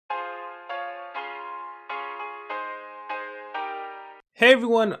Hey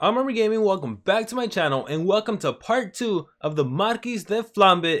everyone, I'm Army Gaming, welcome back to my channel and welcome to part 2 of the Marquis de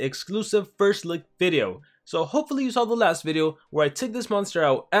Flambe exclusive first look video. So hopefully you saw the last video where I took this monster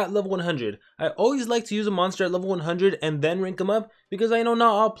out at level 100. I always like to use a monster at level 100 and then rank him up because I know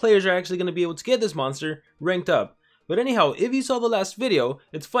not all players are actually going to be able to get this monster ranked up. But anyhow, if you saw the last video,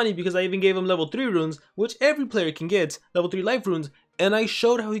 it's funny because I even gave him level 3 runes, which every player can get, level 3 life runes, and I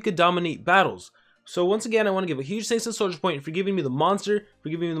showed how he could dominate battles. So once again, I want to give a huge thanks to Soldier Point for giving me the monster, for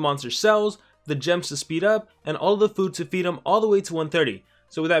giving me the monster cells, the gems to speed up, and all the food to feed him all the way to 130.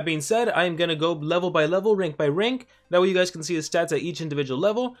 So with that being said, I am going to go level by level, rank by rank. That way you guys can see the stats at each individual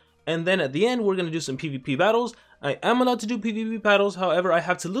level. And then at the end, we're going to do some PvP battles. I am allowed to do PvP battles, however, I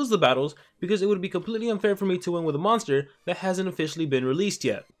have to lose the battles because it would be completely unfair for me to win with a monster that hasn't officially been released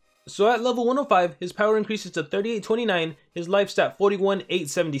yet. So at level 105, his power increases to 3829, his life stat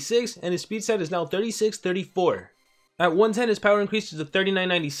 41876, and his speed stat is now 3634. At 110, his power increases to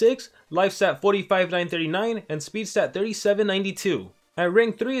 3996, life stat 45939, and speed stat 3792. At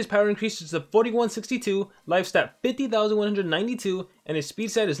rank 3, his power increases to 4162, life stat 50,192, and his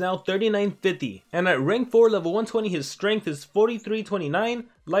speed stat is now 3950. And at rank 4, level 120, his strength is 4329,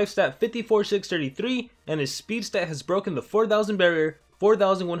 life stat 54633, and his speed stat has broken the 4000 barrier,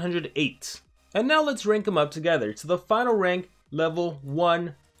 4108. And now let's rank them up together to the final rank, level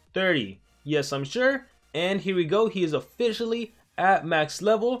 130. Yes, I'm sure. And here we go. He is officially at max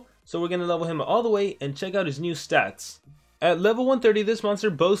level. So we're going to level him all the way and check out his new stats. At level 130, this monster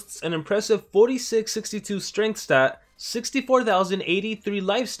boasts an impressive 4662 strength stat, 64,083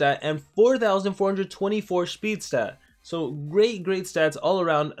 life stat, and 4,424 speed stat. So great stats all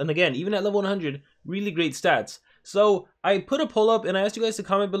around. And again, even at level 100, really great stats. So I put a poll up and I asked you guys to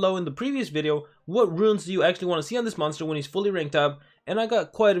comment below in the previous video, what runes do you actually want to see on this monster when he's fully ranked up? And I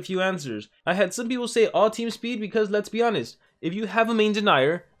got quite a few answers. I had some people say all team speed because let's be honest, if you have a main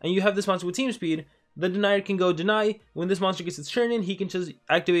denier and you have this monster with team speed, the denier can go deny. When this monster gets its turn in, he can just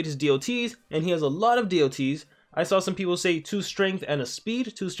activate his DOTs, and he has a lot of DOTs. I saw some people say 2 strength and a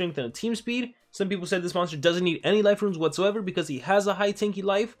speed, 2 strength and a team speed. Some people said this monster doesn't need any life runes whatsoever because he has a high tanky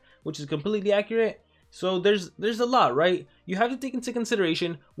life, which is completely accurate. So there's a lot, right? You have to take into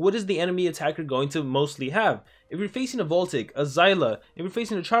consideration what is the enemy attacker going to mostly have. If you're facing a Voltic, a Zyla, if you're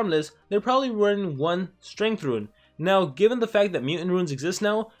facing a Charmless, they're probably running 1 strength rune. Now, given the fact that mutant runes exist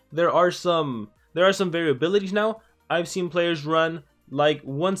now, there are some variabilities now. I've seen players run like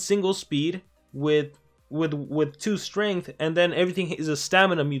 1 single speed with 2 strength, and then everything is a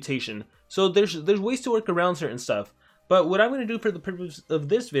stamina mutation. So there's ways to work around certain stuff. But what I'm going to do for the purpose of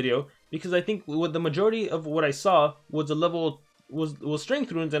this video, because I think what the majority of what I saw was was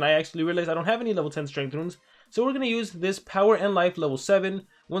strength runes, and I actually realized I don't have any level 10 strength runes. So we're going to use this power and life level 7,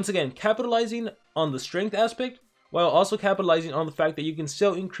 once again capitalizing on the strength aspect, while also capitalizing on the fact that you can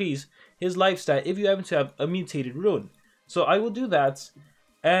still increase his life stat if you happen to have a mutated rune. So I will do that,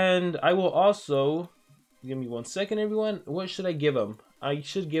 and I will also, give me 1 second everyone, what should I give him? I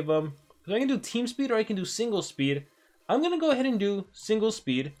should give him, so I can do team speed or I can do single speed. I'm going to go ahead and do single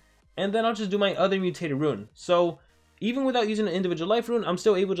speed, and then I'll just do my other mutated rune. So even without using an individual life rune, I'm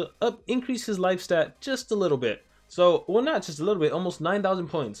still able to increase his life stat just a little bit. So, well, not just a little bit, almost 9,000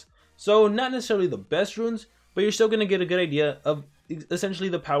 points. So not necessarily the best runes, but you're still going to get a good idea of essentially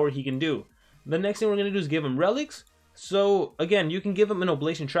the power he can do. The next thing we're going to do is give him relics. So again, you can give him an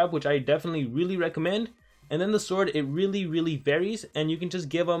oblation trap, which I definitely really recommend. And then the sword, it really varies, and you can just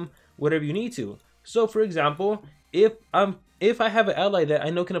give him whatever you need to. So for example, if I have an ally that I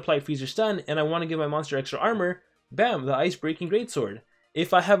know can apply freeze or stun and I want to give my monster extra armor, bam, the ice breaking greatsword.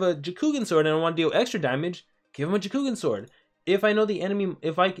 If I have a Jakugan sword and I want to deal extra damage, give him a Jakugan sword. If I know the enemy,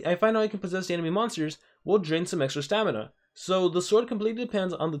 if I know I can possess the enemy monsters, we'll drain some extra stamina. So the sword completely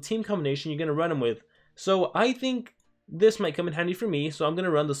depends on the team combination you're going to run him with. So I think this might come in handy for me, so I'm going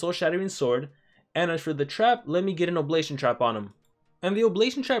to run the soul shattering sword. And as for the trap, let me get an oblation trap on him. And the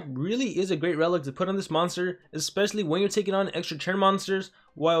oblation trap really is a great relic to put on this monster, especially when you're taking on extra turn monsters.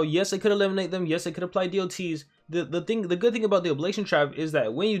 While yes, I could eliminate them, yes, I could apply DOTs, the good thing about the oblation trap is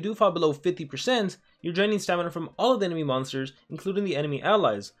that when you do fall below 50%, you're draining stamina from all of the enemy monsters, including the enemy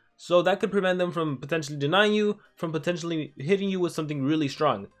allies. So that could prevent them from potentially denying you, from potentially hitting you with something really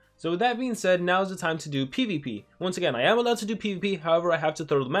strong. So with that being said, now is the time to do PvP. Once again, I am allowed to do PvP, however I have to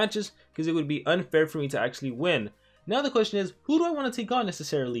throw the matches because it would be unfair for me to actually win. Now the question is, who do I want to take on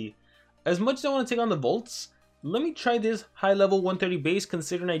necessarily? As much as I want to take on the Volts, let me try this high level 130 base,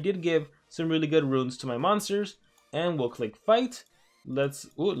 considering I did give some really good runes to my monsters. And we'll click fight. Let's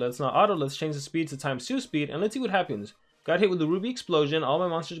not auto, let's change the speed to ×2 speed, and let's see what happens. Got hit with the Ruby Explosion, all my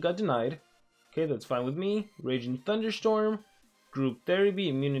monsters got denied. Okay, that's fine with me. Raging Thunderstorm. Group therapy,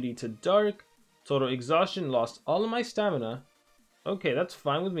 immunity to dark, total exhaustion, lost all of my stamina. Okay, that's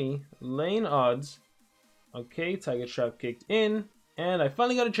fine with me. Lane odds. Okay, Tiger Trap kicked in, and I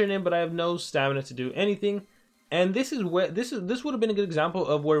finally got a turn in, but I have no stamina to do anything. And this is where this would have been a good example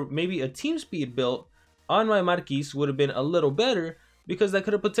of where maybe a team speed built on my Marquis would have been a little better, because that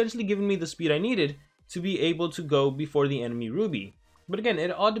could have potentially given me the speed I needed to be able to go before the enemy Ruby. But again,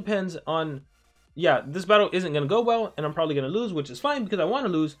 it all depends on, yeah, this battle isn't going to go well, and I'm probably going to lose, which is fine because I want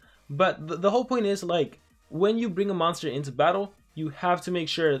to lose. But the whole point is, like, when you bring a monster into battle, you have to make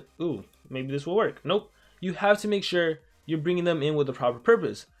sure, ooh, maybe this will work. Nope. You have to make sure you're bringing them in with the proper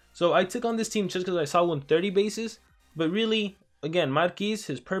purpose. So I took on this team just because I saw 130 bases, but really, again, Marquis,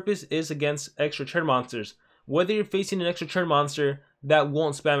 his purpose is against extra turn monsters. Whether you're facing an extra turn monster that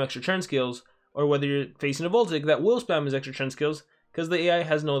won't spam extra turn skills, or whether you're facing a Voltic that will spam his extra turn skills, because the AI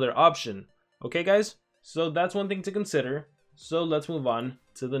has no other option. Okay, guys? So that's one thing to consider. So let's move on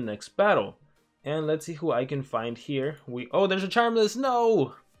to the next battle. And let's see who I can find here. Oh, there's a Charmless!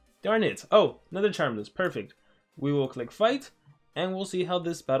 No! Darn it. Oh, another Charmless. Perfect. We will click fight, and we'll see how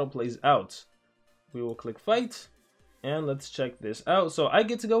this battle plays out. We will click fight, and let's check this out. So I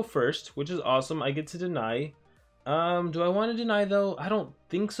get to go first, which is awesome. I get to deny. Do I want to deny though? I don't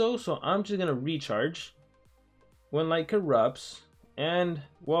think so. So I'm just gonna recharge when light corrupts, and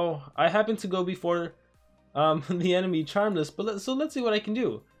well, I happen to go before the enemy Charmless. But let's see what I can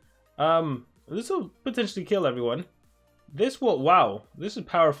do. This will potentially kill everyone. This will, wow, this is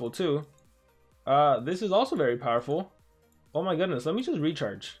powerful too. This is also very powerful. Oh my goodness, let me just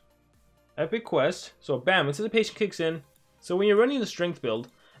recharge. Epic quest. So bam, anticipation kicks in. So when you're running the strength build,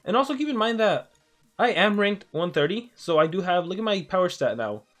 and also keep in mind that I am ranked 130, so I do have, look at my power stat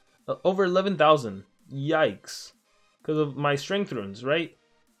now, over 11,000. Yikes. Because of my strength runes, right?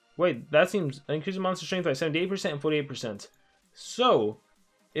 Wait, that seems, increasing monster strength by 78% and 48%. So,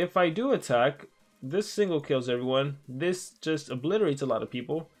 if I do attack, this single kills everyone. This just obliterates a lot of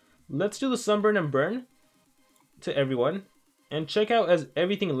people. Let's do the Sunburn and Burn to everyone. And check out as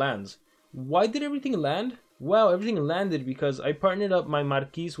everything lands. Why did everything land? Well, everything landed because I partnered up my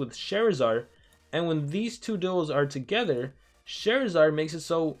Marquis with Charizard. And when these two duos are together, Charizard makes it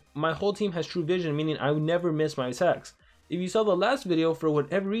so my whole team has true vision, meaning I would never miss my attacks. If you saw the last video, for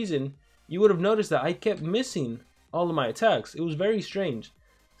whatever reason, you would have noticed that I kept missing all of my attacks. It was very strange.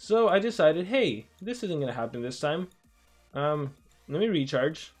 So I decided, hey, this isn't going to happen this time. Let me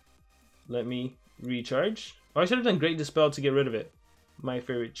recharge. Let me recharge. Oh, I should have done Great Dispel to get rid of it. My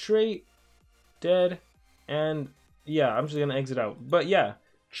favorite trait. Dead. And yeah, I'm just going to exit out. But yeah,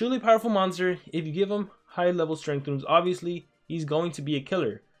 truly powerful monster. If you give him high level strength runes, obviously he's going to be a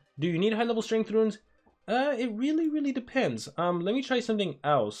killer. Do you need high level strength runes? It really depends. Let me try something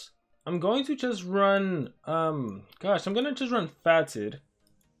else. I'm going to just run, I'm going to just run Fated.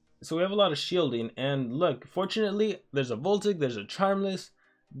 So we have a lot of shielding, and look, fortunately, there's a Voltic, there's a Charmless.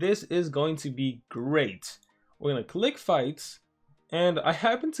 This is going to be great. We're going to click fights, and I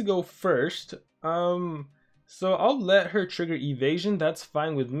happen to go first. So I'll let her trigger evasion, that's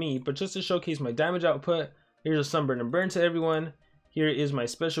fine with me, but just to showcase my damage output, here's a Sunburn and Burn to everyone. Here is my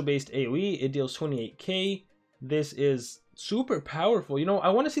special based AoE, it deals 28k. This is super powerful. You know, I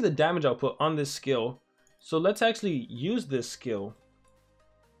want to see the damage output on this skill, so let's actually use this skill.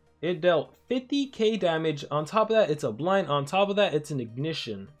 It dealt 50k damage. On top of that, it's a blind. On top of that, it's an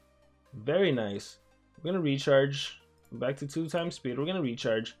ignition. Very nice. We're going to recharge. Back to 2x speed. We're going to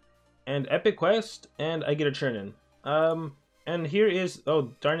recharge. And epic quest. And I get a turn in. And here is...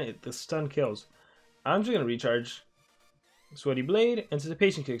 Oh, darn it. The stun kills. I'm just going to recharge. Sweaty Blade.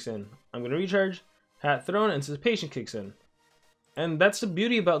 Anticipation kicks in. I'm going to recharge. Hat Thrown. Anticipation kicks in. And that's the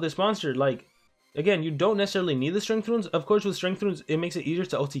beauty about this monster. Like... Again, you don't necessarily need the strength runes. Of course, with strength runes, it makes it easier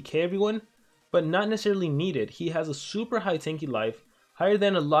to OTK everyone, but not necessarily needed. He has a super high tanky life, higher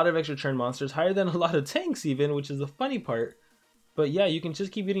than a lot of extra churn monsters, higher than a lot of tanks even, which is the funny part. But yeah, you can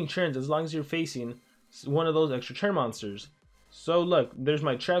just keep getting churns as long as you're facing one of those extra churn monsters. So look, there's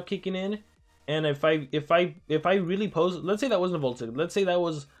my trap kicking in, and if I really pose, let's say that wasn't a Voltic, let's say that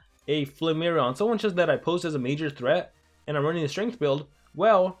was a Flammarion, someone just that I posed as a major threat, and I'm running a strength build,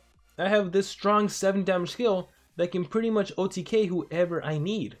 well, I have this strong 7 damage skill that can pretty much OTK whoever I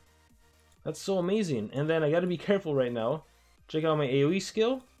need. That's so amazing. And then I gotta be careful right now. Check out my AoE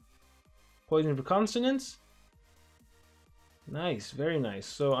skill. Poison for consonants. Nice, very nice.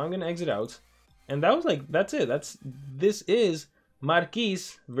 So I'm gonna exit out. And that was like, that's it. This is Marquis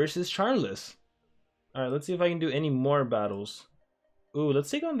versus Charmless. Alright, let's see if I can do any more battles. Ooh,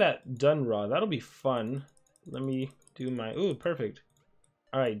 let's take on that Dunraw. That'll be fun. Let me do my, ooh, perfect.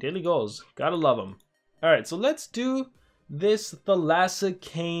 Alright, daily goals. Gotta love them. Alright, so let's do this Thalassa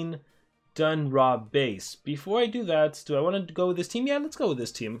Kane done raw base. Before I do that, do I want to go with this team? Yeah, let's go with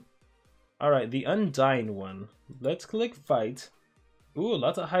this team. Alright, the Undying one. Let's click fight. Ooh,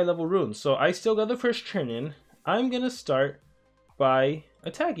 lots of high level runes. So I still got the first turn in. I'm gonna start by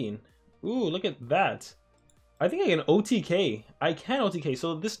attacking. Ooh, look at that. I think I can OTK. I can OTK.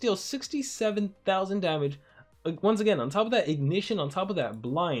 So this deals 67,000 damage. Once again, on top of that ignition, on top of that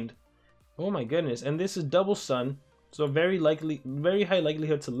blind. Oh my goodness. And this is double stun. So very high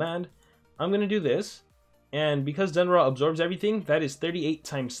likelihood to land. I'm gonna do this. And because Denra absorbs everything, that is 38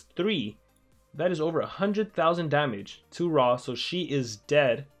 times 3. That is over 100,000 damage to Raw, so she is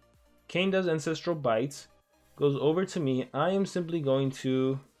dead. Kane does Ancestral Bite. Goes over to me. I am simply going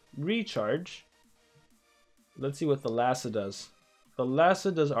to recharge. Let's see what Thalassa does.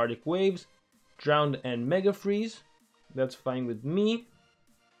 Thalassa does Arctic Waves, Drowned and Mega Freeze. That's fine with me.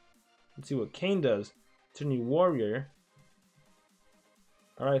 Let's see what Kane does. Eternity Warrior.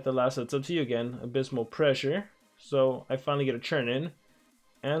 Alright, Thalassa, it's up to you again. Abysmal Pressure. So I finally get a turn in.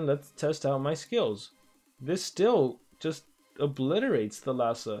 And let's test out my skills. This still just obliterates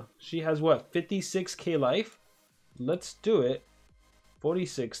Thalassa. She has what, 56k life? Let's do it.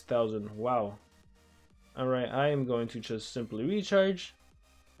 46,000. Wow. Alright, I am going to just simply recharge.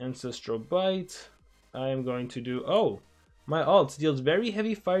 Ancestral Bite. I am going to do... Oh! My ult deals very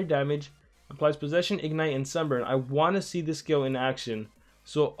heavy fire damage. Applies Possession, Ignite, and Sunburn. I want to see this skill in action.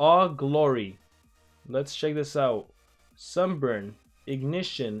 So, All Glory. Let's check this out. Sunburn.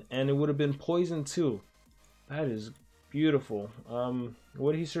 Ignition, and it would have been poison too. That is beautiful.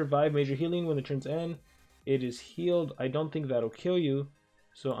 Would he survive major healing when the turns end? It is healed. I don't think that'll kill you,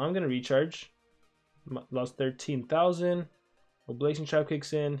 so I'm gonna recharge. Lost 13,000. Oblation Trap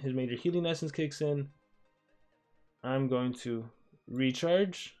kicks in. His major healing essence kicks in. I'm going to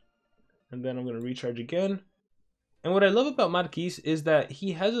recharge, and then I'm gonna recharge again. And what I love about Marquis is that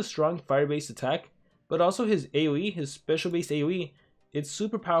he has a strong fire-based attack, but also his AoE, his special-based AoE, it's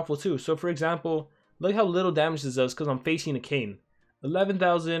super powerful too. So for example, look how little damage this does because I'm facing a Kane.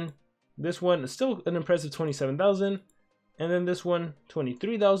 11,000. This one is still an impressive 27,000. And then this one,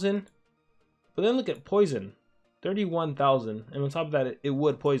 23,000. But then look at poison. 31,000. And on top of that, it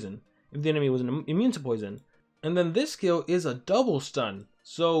would poison if the enemy wasn't immune to poison. And then this skill is a double stun.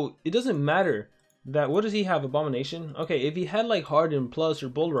 So it doesn't matter that, what does he have? Abomination? Okay, if he had like Harden Plus or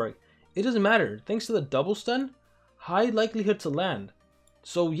Bulwark, it doesn't matter. Thanks to the double stun, high likelihood to land.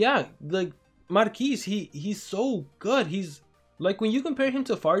 So yeah, like Marquis, he's so good. He's like, when you compare him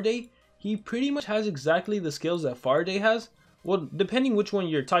to Faraday, he pretty much has exactly the skills that Faraday has. Well, depending which one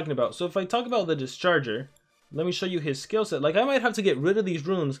you're talking about. So if I talk about the Discharger, let me show you his skill set. Like I might have to get rid of these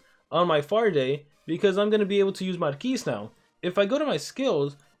runes on my Faraday because I'm gonna be able to use Marquis now. If I go to my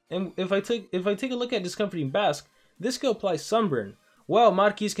skills and if I take a look at Discomforting Bask, this skill applies Sunburn. Well,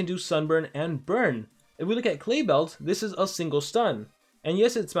 Marquis can do Sunburn and Burn. If we look at Clay Belt, this is a single stun. And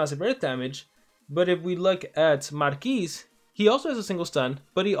yes, it's massive earth damage, but if we look at Marquis, he also has a single stun,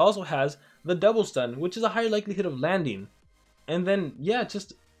 but he also has the double stun, which is a higher likelihood of landing. And then, yeah,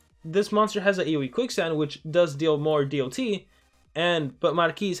 just this monster has an AoE Quicksand, which does deal more DOT, but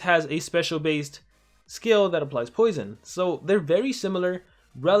Marquis has a special based skill that applies poison. So they're very similar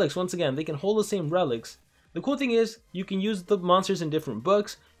relics. Once again, they can hold the same relics. The cool thing is you can use the monsters in different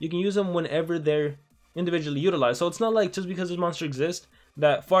books. You can use them whenever they're individually utilized. So it's not like just because this monster exists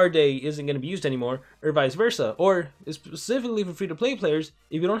that Faraday isn't going to be used anymore, or vice versa. Or specifically for free-to-play players,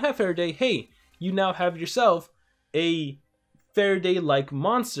 if you don't have Faraday, hey, you now have yourself a Faraday-like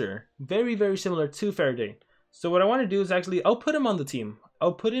monster. Very, very similar to Faraday. So what I want to do is actually, I'll put him on the team.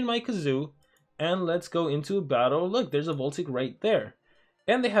 I'll put in my Kazoo, and let's go into a battle. Look, there's a Voltic right there.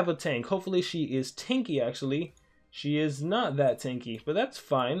 And they have a tank. Hopefully she is tanky, actually. She is not that tanky, but that's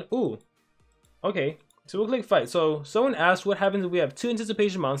fine. Ooh. Okay, so we'll click fight. So someone asked what happens if we have 2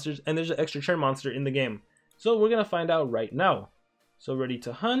 anticipation monsters and there's an extra turn monster in the game. So we're going to find out right now. So ready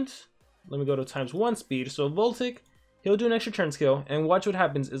to hunt. Let me go to ×1 speed. So Voltic, he'll do an extra turn skill. And watch what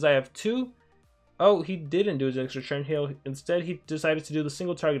happens is I have 2. Oh, he didn't do his extra turn. Instead, he decided to do the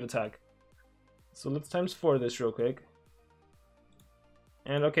single target attack. So let's ×4 this real quick.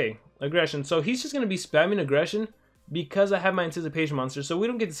 And okay, aggression. So he's just going to be spamming aggression because I have my anticipation monster. So we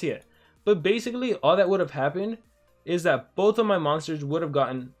don't get to see it. But basically, all that would have happened is that both of my monsters would have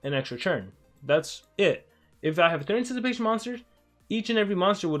gotten an extra turn. That's it. If I have 3 anticipation monsters, each and every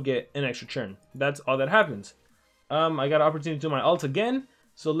monster would get an extra turn. That's all that happens. I got an opportunity to do my ult again.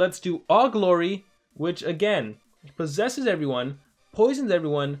 So let's do All Glory, which again, possesses everyone, poisons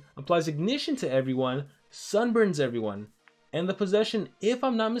everyone, applies ignition to everyone, sunburns everyone. And the possession, if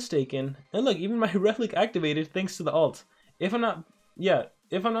I'm not mistaken, and look, even my relic activated thanks to the ult. if I'm not, yeah,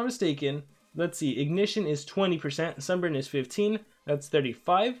 if I'm not mistaken, let's see, ignition is 20%, sunburn is 15, that's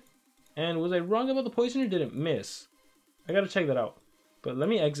 35. And was I wrong about the poison or did it miss? I gotta check that out. But let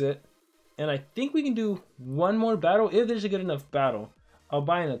me exit. And I think we can do one more battle if there's a good enough battle. I'll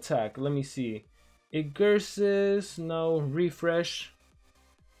buy an attack. Let me see. Igursis, no, refresh.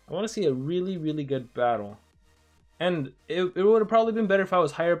 I want to see a really, really good battle. And it would have probably been better if I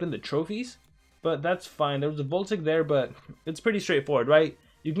was higher up in the trophies. But that's fine. There was a Voltic there, but it's pretty straightforward, right?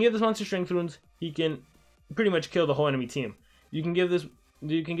 You can give this monster strength runes. He can pretty much kill the whole enemy team. You can give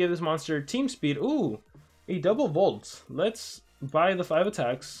this monster team speed. Ooh, a double Volt. Let's buy the 5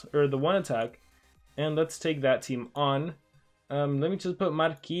 attacks, or the 1 attack, and let's take that team on. Let me just put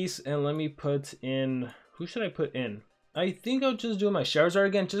Marquis, and let me put in, who should I put in? I think I'll just do my Charizard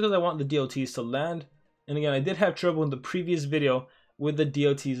again, just because I want the DOTs to land. And again, I did have trouble in the previous video with the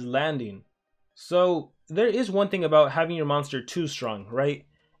DOTs landing. So there is one thing about having your monster too strong, right?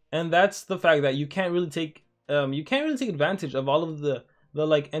 And that's the fact that you can't really take advantage of all of the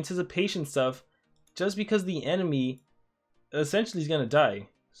like anticipation stuff, just because the enemy essentially is gonna die.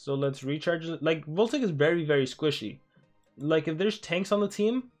 So let's recharge it. Like, Voltic is very, very squishy. Like, if there's tanks on the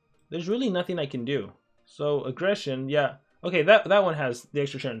team, there's really nothing I can do. So aggression, yeah. Okay, that one has the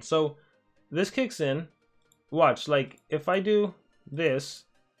extra turn. So this kicks in. Watch, like, if I do this,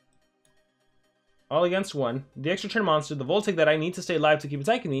 all against 1, the extra turn monster, the Voltic that I need to stay alive to keep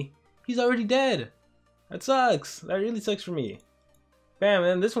attacking me, he's already dead. That sucks. That really sucks for me. Bam,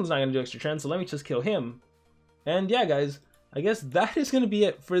 and this one's not gonna do extra turn, so let me just kill him. And yeah, guys, I guess that is gonna be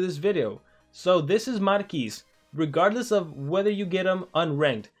it for this video. So this is Marquis. Regardless of whether you get him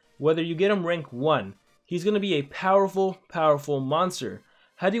unranked, whether you get him rank 1, he's gonna be a powerful, powerful monster.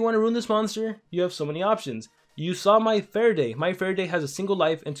 How do you want to ruin this monster? You have so many options. You saw my Faraday. My Faraday has a single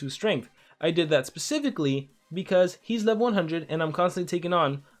life and 2 strength. I did that specifically because he's level 100 and I'm constantly taking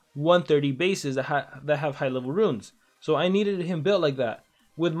on 130 bases that have high level runes. So I needed him built like that.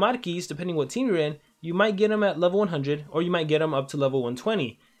 With Marquis, depending what team you're in, you might get him at level 100 or you might get him up to level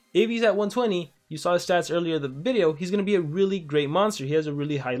 120. If he's at 120, you saw his stats earlier in the video, he's going to be a really great monster. He has a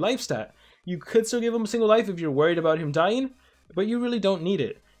really high life stat. You could still give him a single life if you're worried about him dying, but you really don't need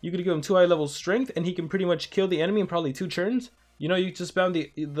it. You could give him 2 high level strength and he can pretty much kill the enemy in probably 2 turns. You know, you just spam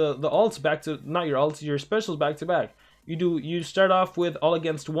the alts back to, not your alts, your specials back to back. You start off with all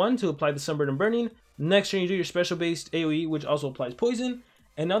against 1 to apply the sunburn and burning. Next turn you do your special based AoE, which also applies poison.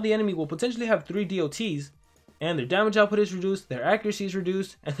 And now the enemy will potentially have 3 DOTs, and their damage output is reduced, their accuracy is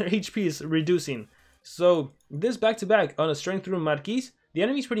reduced, and their HP is reducing. So this back to back on a strength rune Marquis, the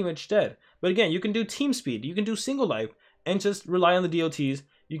enemy's pretty much dead. But again, you can do team speed, you can do single life, and just rely on the DOTs.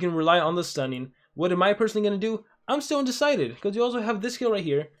 You can rely on the stunning. What am I personally going to do? I'm still undecided, because you also have this skill right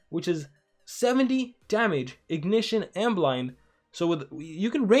here, which is 70 damage, ignition, and blind. So you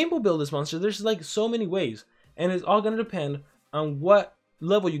can rainbow build this monster. There's like so many ways, and it's all going to depend on what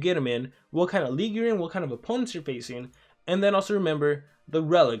level you get him in, what kind of league you're in, what kind of opponents you're facing, and then also remember the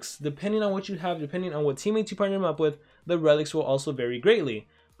relics. Depending on what you have, depending on what teammates you partner him up with, the relics will also vary greatly.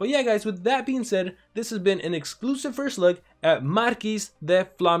 But yeah, guys, with that being said, this has been an exclusive first look at Marquis de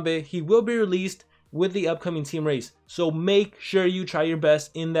Flambe. He will be released with the upcoming team race, so make sure you try your best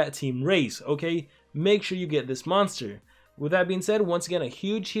in that team race, okay? Make sure you get this monster. With that being said, once again, a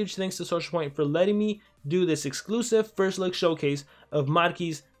huge thanks to Social Point for letting me do this exclusive first look showcase of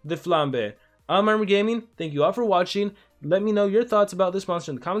Marquis de Flambe. I'm Armor Gaming. Thank you all for watching. Let me know your thoughts about this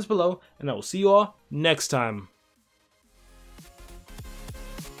monster in the comments below, and I will see you all next time.